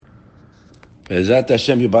Bezat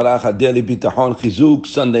Hashem Yibarach Adeli Bitachon Chizuk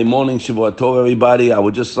Sunday morning Shavua Tov everybody. I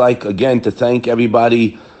would just like again to thank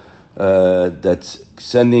everybody that's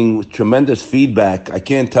sending tremendous feedback. I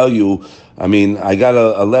can't tell you. I mean, I got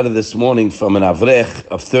a letter this morning from an Avrech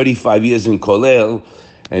of 35 years in Kolel,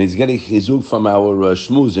 and he's getting Chizuk from our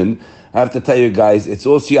Shmuzin. I have to tell you guys, it's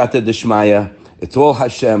all Siyata Deshmaya. It's all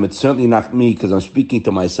Hashem. It's certainly not me because I'm speaking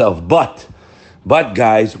to myself. But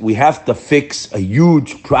guys, we have to fix a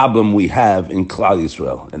huge problem we have in Klal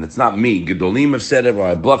Yisrael. And it's not me. Gedolim have said it,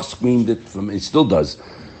 or Blach screamed it, it still does.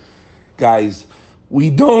 Guys, we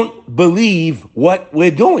don't believe what we're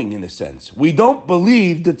doing in a sense. We don't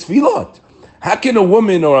believe the tefillot. How can a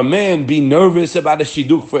woman or a man be nervous about a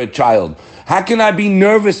shidduch for a child? How can I be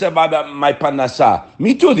nervous about my parnasah?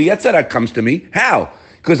 Me too, the Yetzirah comes to me. How?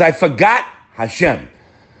 Because I forgot Hashem.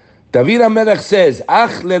 David HaMelech says, Ach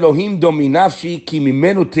lelohim dominafshi ki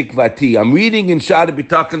mimenu tikvati. I'm reading in Sha'ar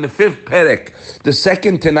B'tachon, the 5th perek, the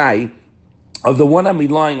second tonight of the one I'm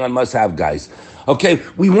relying on must have, guys. Okay,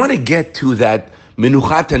 we want to get to that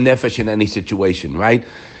menuchat nefesh in any situation, right?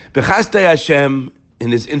 B'chastei Hashem,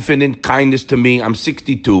 in His infinite kindness to me, I'm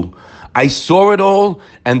 62. I saw it all,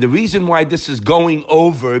 and the reason why this is going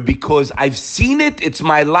over, because I've seen it, it's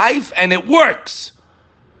my life, and it works.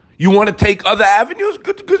 You want to take other avenues?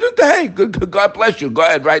 Good, hey, good, God bless you. Go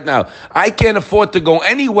ahead right now. I can't afford to go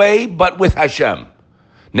any way but with Hashem.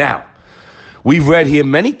 Now, we've read here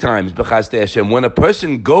many times, B'chastei Hashem, when a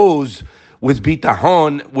person goes with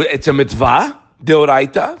bitachon, it's a mitzvah,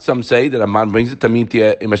 deoraita. Some say that a man brings it to mean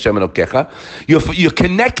im Hashem Elokecha. You're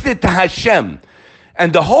connected to Hashem.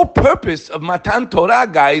 And the whole purpose of Matan Torah,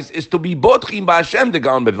 guys, is to be botchim b'Hashem, the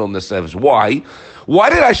Gaon Bevilna says. Why? Why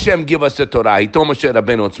did Hashem give us the Torah? He told Moshe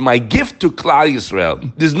Rabbeinu, it's my gift to Klal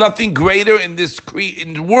Yisrael. There's nothing greater in this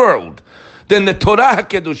in the world than the Torah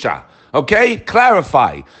HaKedusha. Okay?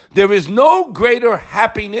 Clarify. There is no greater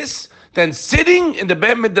happiness than sitting in the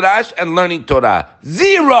Beit Midrash and learning Torah.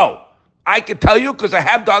 Zero! I can tell you because I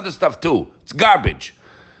have the other stuff too. It's garbage.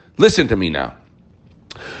 Listen to me now.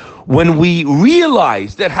 When we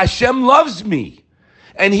realize that Hashem loves me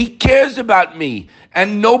and He cares about me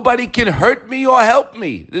and nobody can hurt me or help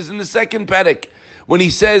me. This is in the 2nd perek when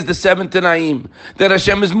He says the 7th Tanaim that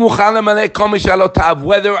Hashem is muchal lemaleh kol mishalotav,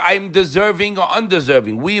 whether I'm deserving or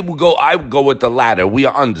undeserving. I would go with the latter. We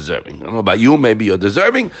are undeserving. I don't know about you, maybe you're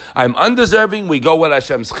deserving. I'm undeserving. We go with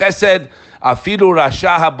Hashem's chesed. Afilu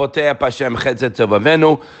rasha haboteh Hashem chesed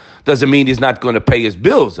tzavavenu. Doesn't mean he's not going to pay his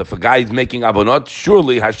bills. If a guy is making abonot,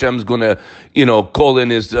 surely Hashem's going to, call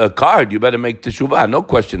in his card. You better make teshuvah. No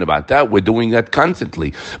question about that. We're doing that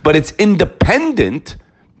constantly. But it's independent,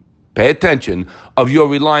 pay attention, of your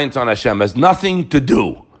reliance on Hashem. It has nothing to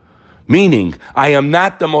do. Meaning, I am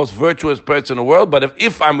not the most virtuous person in the world, but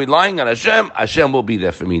if I'm relying on Hashem, Hashem will be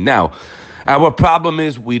there for me. Now, our problem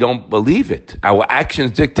is we don't believe it. Our actions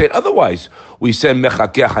dictate otherwise. We say,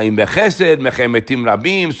 mechakeh chaim bechesed, mecheh metim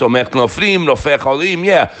rabim, somech nofrim, nofech olim.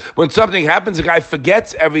 Yeah, when something happens, the guy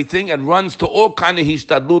forgets everything and runs to all kind of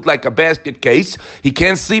hishtadlut like a basket case. He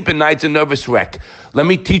can't sleep at night, it's a nervous wreck. Let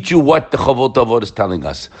me teach you what the Chavot Avot is telling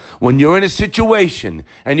us. When you're in a situation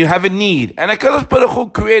and you have a need, and HaKadosh Baruch Hu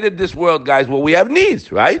created this world, guys, where we have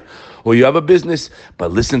needs, right? Or you have a business,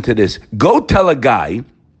 but listen to this. Go tell a guy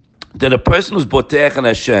that a person who's botech and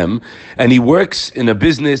Hashem, and he works in a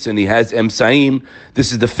business and he has emsaim,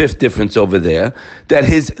 this is the 5th difference over there, that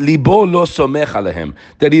his libo lo somech alehem,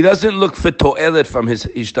 that he doesn't look for to'elet from his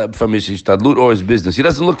ishtadlut or his business. He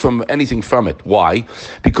doesn't look for anything from it. Why?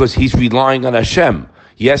 Because he's relying on Hashem.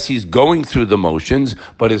 Yes, he's going through the motions,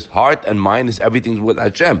 but his heart and mind is everything's with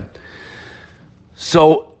Hashem.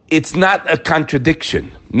 So it's not a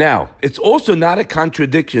contradiction. Now, it's also not a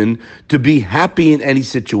contradiction to be happy in any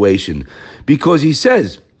situation, because he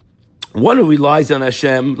says, one who relies on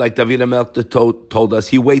Hashem, like David HaMelech told us,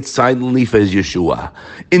 he waits silently for his Yeshua.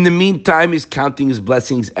 In the meantime, he's counting his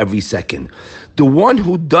blessings every second. The one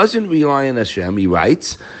who doesn't rely on Hashem, he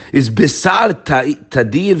writes, is besar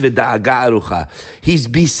tadir v'da'aga arucha. He's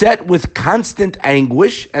beset with constant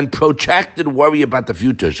anguish and protracted worry about the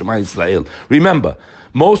future. Shema Yisrael. Remember,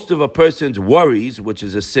 most of a person's worries, which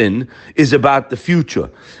is a sin, is about the future.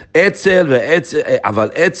 And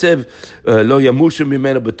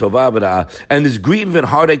his grief and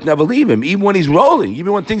heartache never leave him, even when he's rolling,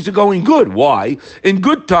 even when things are going good. Why? In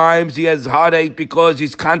good times, he has heartache because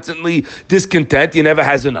he's constantly discontent. He never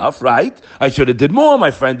has enough, right? I should have did more.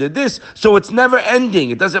 My friend did this. So it's never ending.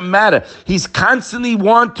 It doesn't matter. He's constantly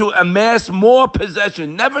want to amass more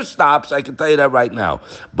possession. Never stops. I can tell you that right now.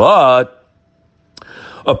 But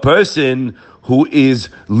a person who is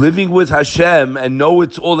living with Hashem and know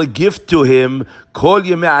it's all a gift to him Kol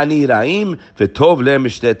yemei ani ra'im v'tov le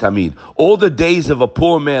mishteh tamid. All the days of a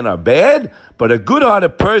poor man are bad, but a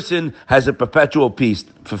good-hearted person has a perpetual feast.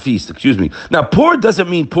 Now, poor doesn't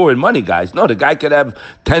mean poor in money, guys. No, the guy could have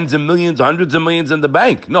tens of millions, hundreds of millions in the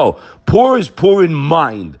bank. No, poor is poor in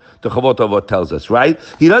mind. The Chavot Avot tells us, right?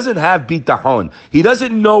 He doesn't have bitachon. He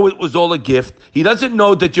doesn't know it was all a gift. He doesn't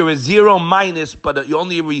know that you're a zero minus, but you're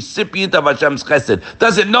only a recipient of Hashem's chesed.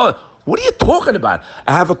 Doesn't know. What are you talking about?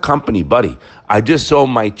 I have a company, buddy. I just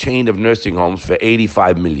sold my chain of nursing homes for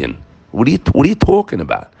 $85 million. What are you talking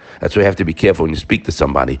about? That's why you have to be careful when you speak to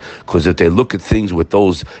somebody, because if they look at things with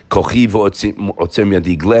those kochiv otzem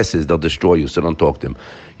yadi glasses, they'll destroy you. So don't talk to them.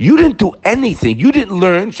 You didn't do anything. You didn't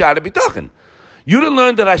learn shara bitachon. You didn't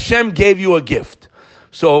learn that Hashem gave you a gift.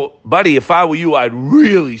 So, buddy, if I were you, I'd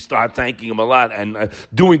really start thanking him a lot and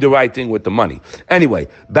doing the right thing with the money. Anyway,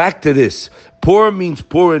 back to this. Poor means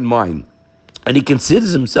poor in mind. And he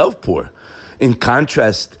considers himself poor. In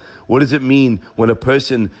contrast, what does it mean when a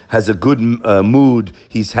person has a good mood,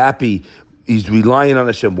 he's happy, he's relying on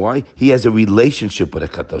Hashem? Why? He has a relationship with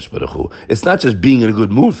HaKadosh Baruch Hu. It's not just being in a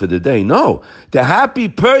good mood for the day. No. The happy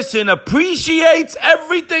person appreciates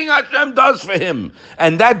everything Hashem does for him.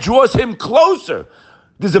 And that draws him closer.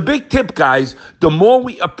 There's a big tip, guys. The more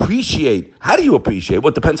we appreciate, how do you appreciate? Well,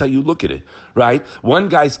 it depends how you look at it, right? One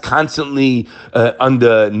guy's constantly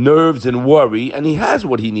under nerves and worry, and he has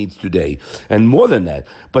what he needs today, and more than that.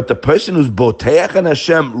 But the person who's boteach and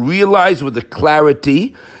Hashem realizes with the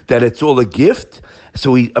clarity that it's all a gift,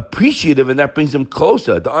 so he's appreciative, and that brings him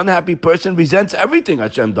closer. The unhappy person resents everything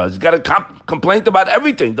Hashem does. He's got a complaint about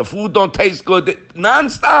everything. The food don't taste good,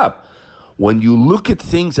 nonstop. When you look at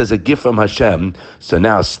things as a gift from Hashem, so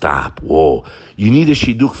now stop. Whoa. You need a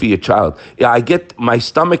shidduch for your child. Yeah, I get, my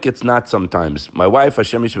stomach gets knots sometimes. My wife,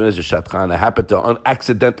 Hashem Yishmer, is a shatchan. I happen to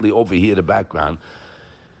accidentally overhear the background.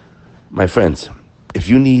 My friends, if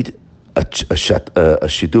you need a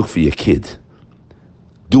shidduch for your kid,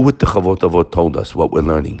 do what the Chavot Avot told us, what we're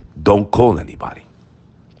learning. Don't call anybody.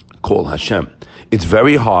 Call Hashem. It's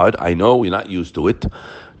very hard. I know we're not used to it.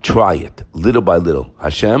 Try it, little by little.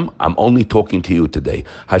 Hashem, I'm only talking to you today.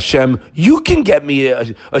 Hashem, you can get me a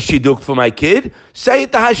shidduch for my kid. Say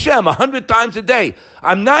it to Hashem 100 times a day.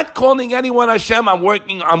 I'm not calling anyone Hashem. I'm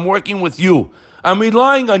working with you. I'm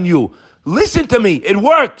relying on you. Listen to me. It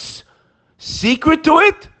works. Secret to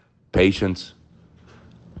it? Patience.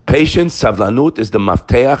 Patience, savlanut is the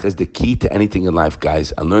mafteach, is the key to anything in life,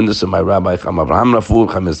 guys. I learned this from my rabbi, Cham Avraham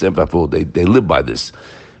Rafur, Cham Yosef Rafur. They live by this.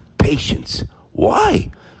 Patience. Why?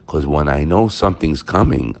 Because when I know something's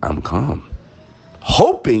coming, I'm calm.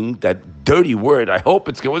 Hoping, that dirty word, I hope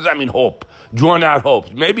it's good. What does that mean, hope? Drawn out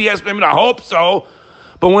hopes. Maybe yes, maybe not. I hope so.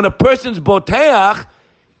 But when a person's boteach,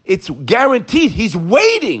 it's guaranteed. He's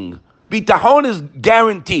waiting. Bitachon is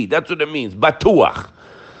guaranteed. That's what it means. Batuach.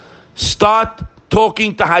 Start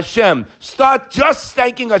talking to Hashem. Start just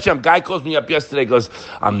thanking Hashem. Guy calls me up yesterday, goes,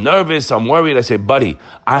 I'm nervous, I'm worried. I say, buddy,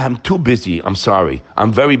 I am too busy. I'm sorry.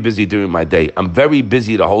 I'm very busy during my day. I'm very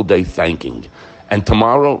busy the whole day thanking. And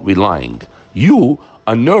tomorrow, relying. You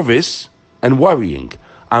are nervous and worrying.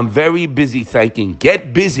 I'm very busy thanking.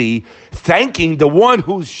 Get busy thanking the one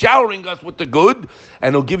who's showering us with the good,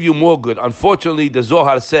 and he'll give you more good. Unfortunately, the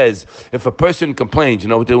Zohar says, if a person complains, you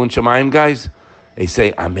know what they do in Shemayim, guys? They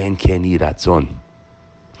say, Amen ken yhi ratzon.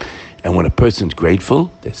 And when a person's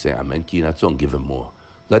grateful, they say, Amen ken yhi ratzon, give him more.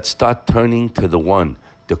 Let's start turning to the one.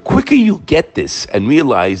 The quicker you get this and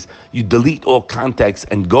realize you delete all contacts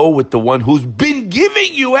and go with the one who's been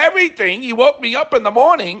giving you everything. He woke me up in the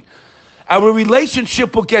morning. Our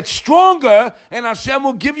relationship will get stronger and Hashem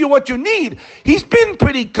will give you what you need. He's been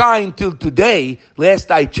pretty kind till today.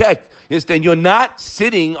 Last I checked, then you're not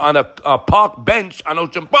sitting on a park bench on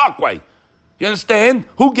Ocean Parkway. You understand?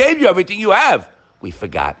 Who gave you everything you have? We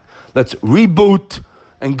forgot. Let's reboot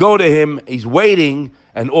and go to him. He's waiting,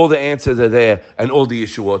 and all the answers are there, and all the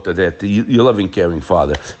issues are there. Your loving, caring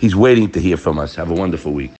Father. He's waiting to hear from us. Have a wonderful week.